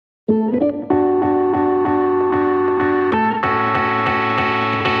Hi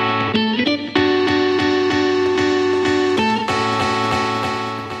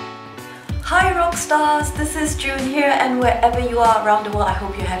ROC-stars, this is June here, and wherever you are around the world, I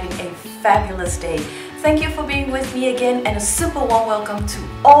hope you're having a fabulous day. Thank you for being with me again, and a super warm welcome to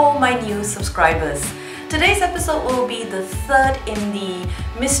all my new subscribers. Today's episode will be the third in the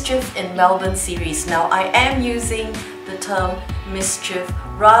Mischief in Melbourne series. Now, I am using the term Mischief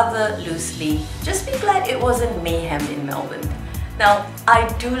rather loosely. Just be glad it wasn't mayhem in Melbourne. Now, I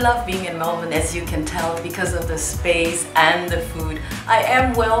do love being in Melbourne, as you can tell, because of the space and the food. I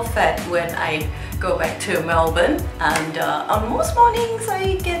am well fed when I go back to Melbourne, and on most mornings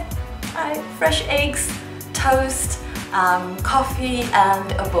I get fresh eggs, toast, coffee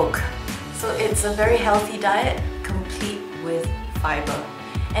and a book. So it's a very healthy diet, complete with fiber.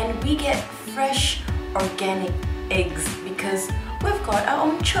 And we get fresh organic eggs because we've got our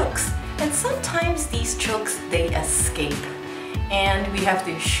own chooks. And sometimes these chooks, they escape, and we have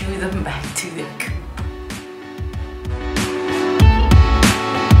to shoo them back to their coop.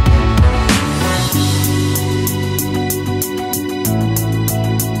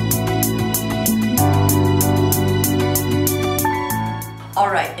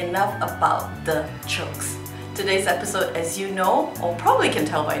 Alright, enough about the chooks. Today's episode, as you know, or probably can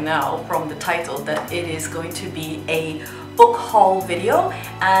tell by now from the title, that it is going to be a book haul video,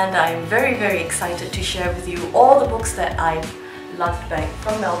 and I'm very excited to share with you all the books that I lugged back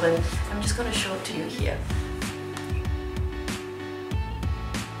from Melbourne. I'm just going to show it to you here.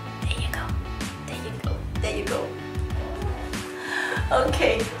 There you go. There you go. There you go.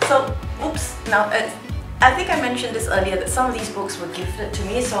 Okay, so, oops. Now, I think I mentioned this earlier that some of these books were gifted to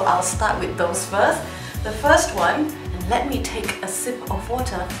me, so I'll start with those first. The first one, and let me take a sip of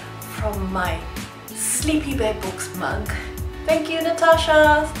water from my Sleepy Bear Books mug. Thank you,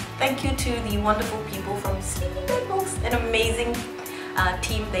 Natasha! Thank you to the wonderful people from Sleepy Bear Books, an amazing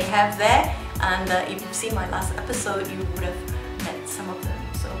team they have there. And if you've seen my last episode, you would have met some of them.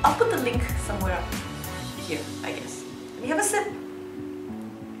 So I'll put the link somewhere up here, I guess. Let me have a sip.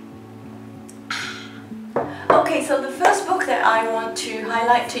 Okay, so the first book that I want to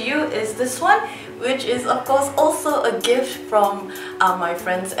highlight to you is this one, which is of course also a gift from my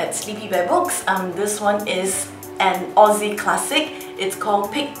friends at Sleepy Bear Books. This one is an Aussie classic. It's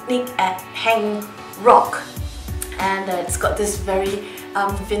called Picnic at Hanging Rock, and it's got this very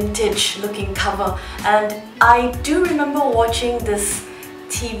vintage looking cover. And I do remember watching this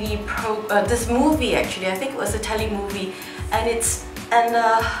this movie actually. I think it was a telemovie, and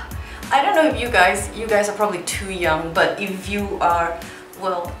I don't know if you guys are probably too young, but if you are,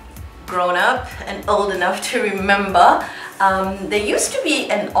 well, grown up and old enough to remember, there used to be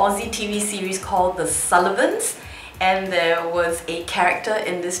an Aussie TV series called The Sullivans, and there was a character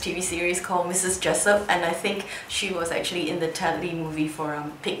in this TV series called Mrs. Jessup, and I think she was actually in the telemovie for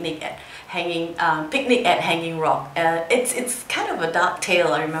Picnic at Hanging Rock. It's kind of a dark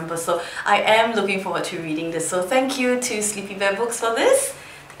tale, I remember, so I am looking forward to reading this. So thank you to Sleepy Bear Books for this.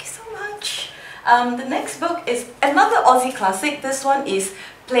 The next book is another Aussie classic. This one is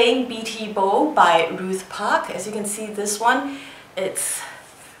Playing BT Bow by Ruth Park. As you can see, this one, it's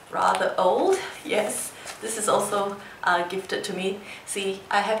rather old. Yes, this is also gifted to me. See,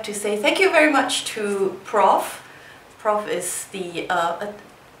 I have to say thank you very much to Prof. Prof is the a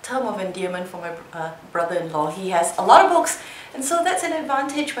term of endearment for my brother-in-law. He has a lot of books, and so that's an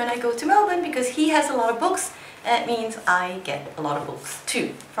advantage when I go to Melbourne, because he has a lot of books, and it means I get a lot of books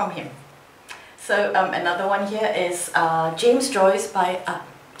too from him. So another one here is James Joyce by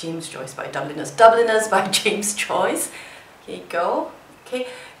Dubliners. Dubliners by James Joyce. Here you go. Okay,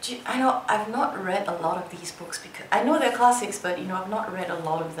 I know I've not read a lot of these books because I know they're classics, but you know, I've not read a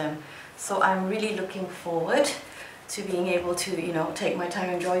lot of them. So I'm really looking forward to being able to, you know, take my time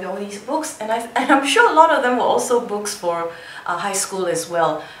and enjoy all these books. And I'm sure a lot of them were also books for high school as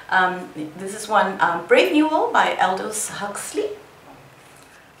well. This is one, Brave New World by Aldous Huxley.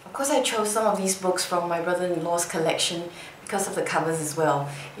 Of course, I chose some of these books from my brother-in-law's collection because of the covers as well.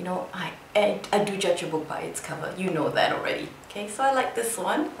 You know, I do judge a book by its cover. You know that already. Okay, so I like this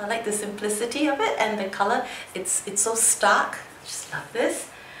one. I like the simplicity of it and the color. It's so stark. I just love this.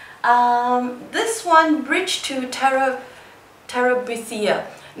 This one, Bridge to Terabithia.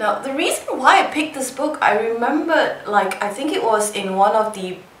 Now, the reason why I picked this book, I remember, like, I think it was in one of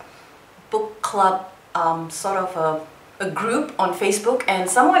the book club sort of a group on Facebook, and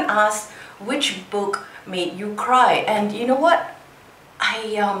someone asked which book made you cry. And you know what?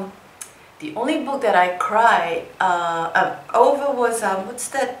 The only book that I cried over was what's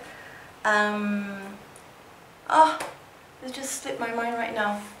that? Oh, it just slipped my mind right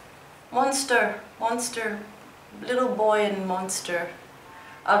now. Monster, little boy and monster.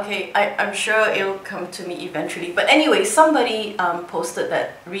 Okay, I'm sure it'll come to me eventually. But anyway, somebody posted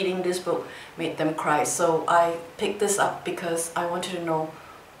that reading this book made them cry. So I picked this up because I wanted to know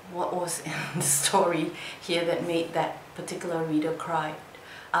what was in the story here that made that particular reader cry.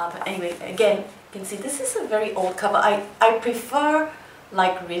 But anyway, again, you can see this is a very old cover. I prefer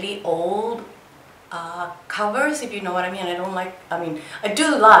like really old covers, if you know what I mean. I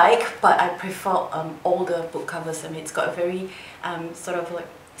do like, but I prefer older book covers. I mean, it's got a very sort of like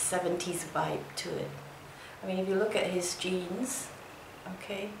 70s vibe to it. I mean, if you look at his jeans,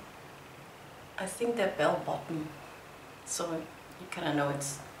 okay, I think they're bell-bottom, so you kind of know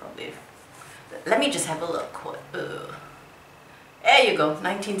it's probably... Let me just have a look. There you go,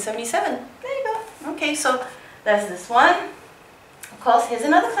 1977. There you go. Okay, so there's this one. Of course, here's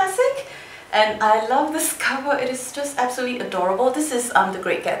another classic. And I love this cover. It is just absolutely adorable. This is The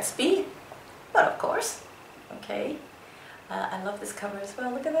Great Gatsby, but of course, okay. I love this cover as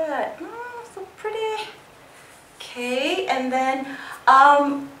well. Look at that. Oh, so pretty. Okay, and then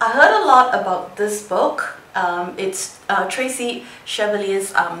I heard a lot about this book. It's Tracy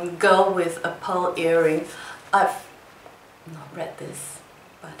Chevalier's Girl with a Pearl Earring. I've not read this,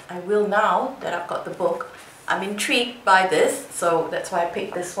 but I will now that I've got the book. I'm intrigued by this, so that's why I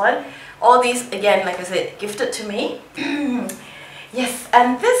picked this one. All these, again, like I said, gifted to me. Yes,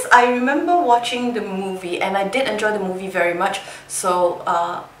 and this, I remember watching the movie, and I did enjoy the movie very much, so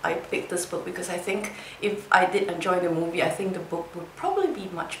I picked this book because I think if I did enjoy the movie, I think the book would probably be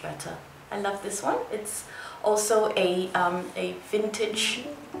much better. I love this one. It's also a vintage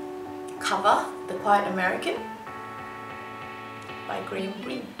cover, The Quiet American by Graham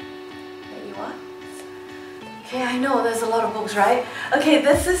Greene. There you are. Okay, I know there's a lot of books, right? Okay,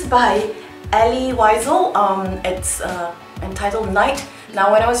 this is by Ellie Wiesel. It's entitled Night.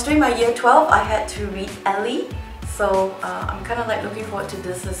 Now, when I was doing my year 12, I had to read Ellie, so I'm kind of like looking forward to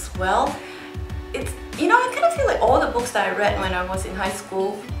this as well. It's, you know, I kind of feel like all the books that I read when I was in high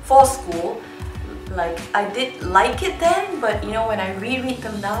school, for school, like I did like it then, but you know, when I reread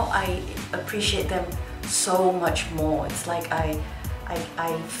them now, I appreciate them so much more. It's like I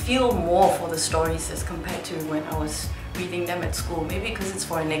feel more for the stories as compared to when I was reading them at school. Maybe because it's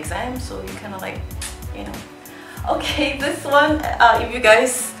for an exam, so you kind of like, you know. Okay, this one, if you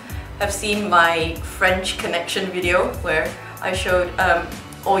guys have seen my French connection video where I showed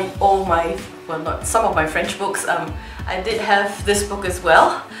all my, well, not some of my French books, I did have this book as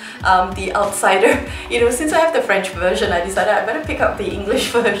well, The Outsider. You know, since I have the French version, I decided I better pick up the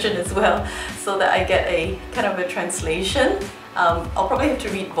English version as well so that I get a kind of a translation. I'll probably have to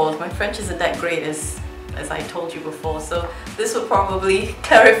read both. My French isn't that great as I told you before, so this will probably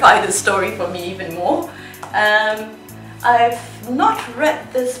clarify the story for me even more. I've not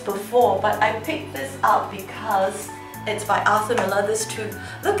read this before, but I picked this up because it's by Arthur Miller, this too.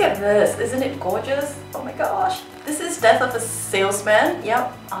 Look at this, isn't it gorgeous? Oh my gosh. This is Death of a Salesman,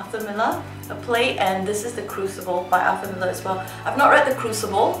 yep, Arthur Miller, a play, and this is The Crucible by Arthur Miller as well. I've not read The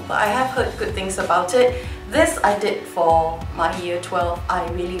Crucible, but I have heard good things about it. This I did for my year 12. I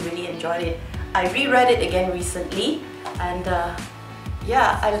really enjoyed it. I reread it again recently, and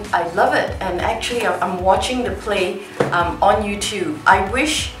yeah, I love it. And actually, I'm watching the play on YouTube. I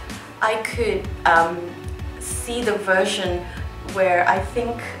wish I could see the version where I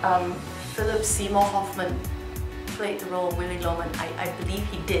think Philip Seymour Hoffman played the role of Willy Loman. I believe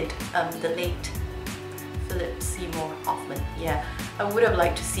he did, the late Philip Seymour Hoffman. Yeah, I would have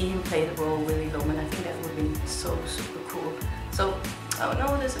liked to see him play the role of Willy Loman. I think that would have been so super cool. So, oh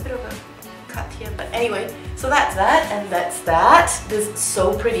no, there's a bit of a cut here, but anyway, so that's that, and that's that. This is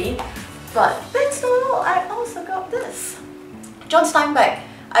so pretty, but that's not all. I also got this. John Steinbeck.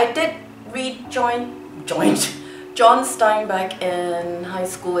 I did read John Steinbeck in high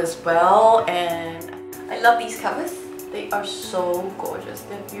school as well, and I love these covers. They are so gorgeous.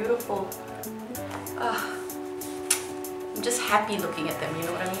 They're beautiful. I'm just happy looking at them, you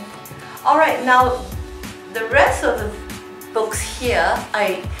know what I mean? Alright, now the rest of the books here,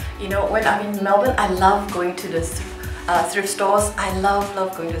 you know, when I'm in Melbourne, I love going to the thrift stores. I love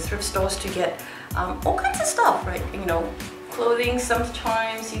going to thrift stores to get all kinds of stuff, right? You know, clothing,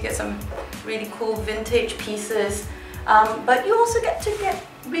 sometimes you get some really cool vintage pieces, but you also get to get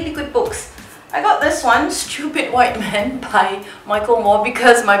really good books. I got this one, Stupid White Man by Michael Moore,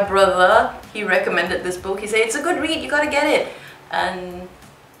 because my brother, he recommended this book. He said, it's a good read, you gotta get it. And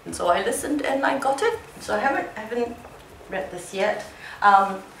so I listened and I got it. So I haven't read this yet.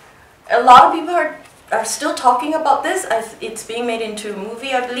 A lot of people are still talking about this as it's being made into a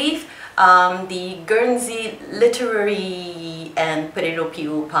movie, I believe. The Guernsey Literary and Potato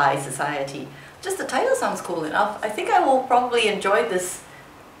Peel Pie Society. Just the title sounds cool enough. I think I will probably enjoy this,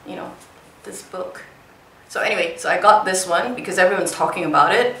 you know, this book. So anyway, so I got this one because everyone's talking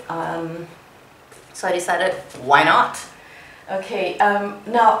about it. So I decided, why not? Okay,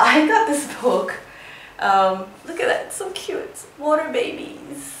 now I got this book. Look at that, it's so cute. It's Water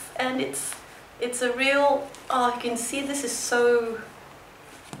Babies, and it's a real, oh, you can see this is so,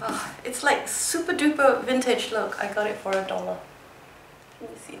 it's like super duper vintage look. I got it for $1. Can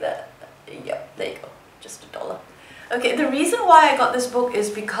you see that? Yep, there you go, just $1. Okay, the reason why I got this book is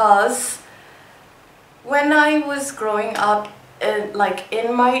because when I was growing up, like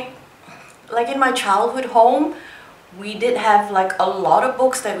in my childhood home, we did have like a lot of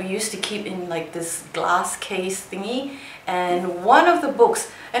books that we used to keep in like this glass case thingy, and one of the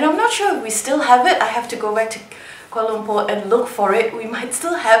books, and I'm not sure if we still have it, I have to go back to Kuala Lumpur and look for it, we might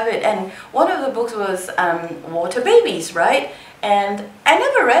still have it, and one of the books was Water Babies, right? And I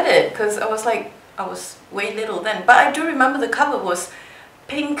never read it because I was way little then, but I do remember the cover was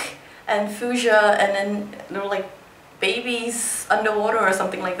pink and fuchsia, and then there were like babies underwater or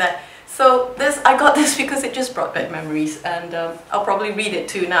something like that. So I got this because it just brought back memories, and I'll probably read it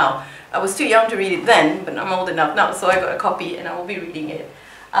too now. I was too young to read it then, but I'm old enough now, so I got a copy and I will be reading it.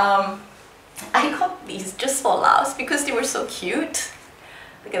 I got these just for laughs because they were so cute.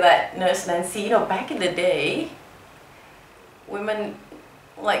 Look at that, Nurse Nancy. You know, back in the day, women,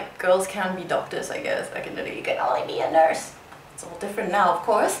 like girls can be doctors, I guess. Back in the day, you can only be a nurse. It's all different now, of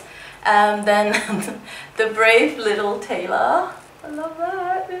course. And then the brave little tailor. I love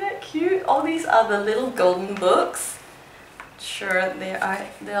that. Isn't that cute? All these are the little golden books. Sure,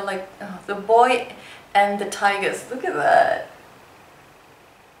 they're like the boy and the tigers. Look at that.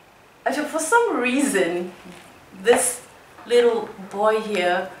 Actually, for some reason, this little boy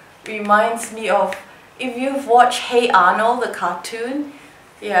here reminds me of, if you've watched Hey Arnold, the cartoon,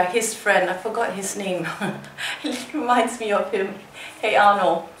 yeah, his friend, I forgot his name. It reminds me of him. Hey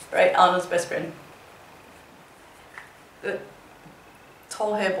Arnold, right? Arnold's best friend. The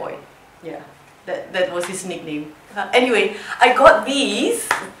tall hair boy. Yeah, that was his nickname. Anyway, I got these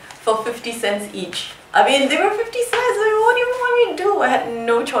for 50 cents each. I mean, they were 50 cents. I mean, what do you want me to do? I had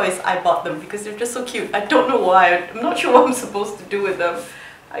no choice. I bought them because they're just so cute. I don't know why. I'm not sure what I'm supposed to do with them.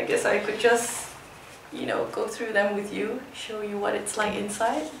 I guess I could just, you know, go through them with you, show you what it's like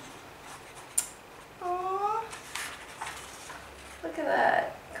inside. Aww. Look at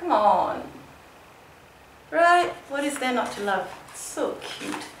that. Come on. Right? What is there not to love? So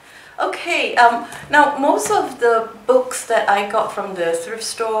cute. Okay, now most of the books that I got from the thrift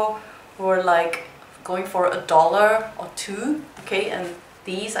store were like going for $1 or $2, okay, and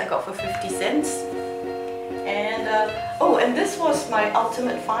these I got for 50 cents. And oh, and this was my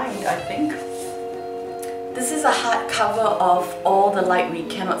ultimate find, I think. This is a hardcover of All the Light We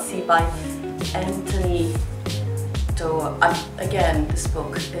Cannot See by Anthony Doerr. Again, this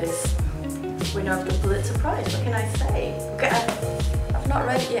book is winner of the Pulitzer Prize. What can I say? Okay, I've not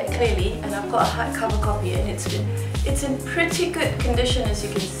read it yet clearly, and I've got a hardcover copy, and it's in pretty good condition, as you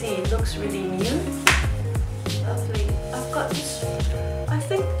can see. It looks really new. Lovely. I've got this. I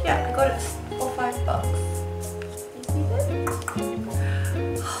think, yeah, I got it for $5. You see that?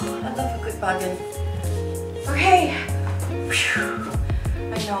 Oh, I love a good bargain. Okay. Whew.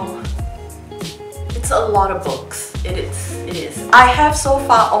 I know. It's a lot of books. It is. I have so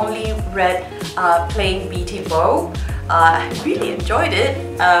far only read Playing BT Bow. I really enjoyed it.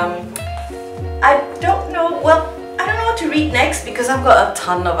 I don't know what to read next because I've got a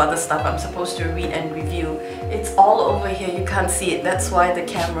ton of other stuff I'm supposed to read and review. It's all over here, you can't see it. That's why the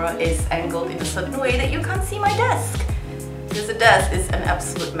camera is angled in a certain way that you can't see my desk. Because the desk is an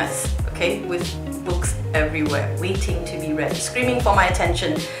absolute mess, okay? With books everywhere, waiting to be read, screaming for my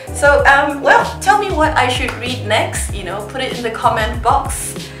attention. So, well, tell me what I should read next, you know, put it in the comment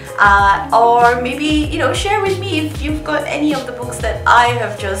box. Or maybe, you know, share with me if you've got any of the books that I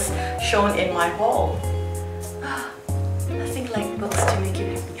have just shown in my haul. Nothing like books to make you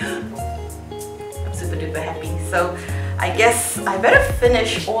happy. I'm super duper happy. So I guess I better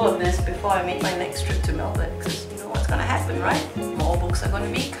finish all of this before I make my next trip to Melbourne, because you know what's gonna happen, right? More books are gonna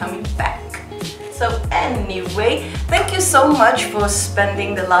be coming back. So anyway, thank you so much for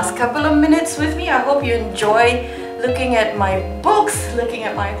spending the last couple of minutes with me. I hope you enjoy looking at my books, looking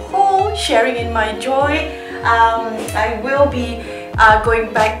at my haul, sharing in my joy. I will be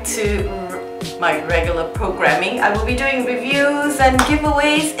going back to my regular programming. I will be doing reviews and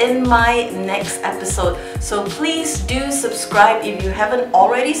giveaways in my next episode. So please do subscribe if you haven't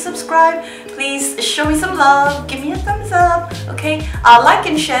already subscribed. Please show me some love, give me a thumbs up, okay? Like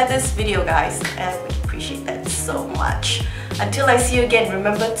and share this video, guys. I would appreciate that so much. Until I see you again,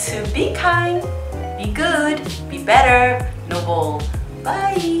 remember to be kind, be good, be better, noble.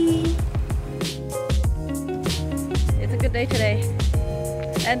 Bye! It's a good day today.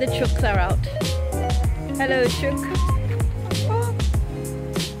 And the chooks are out. Hello, chook. Oh.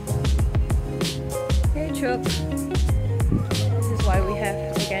 Hey, chook. This is why we have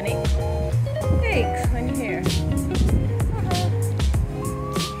organic eggs when you're here.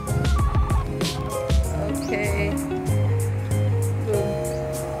 Okay. Boom.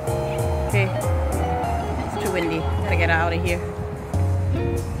 Okay. It's too windy. Gotta get out of here.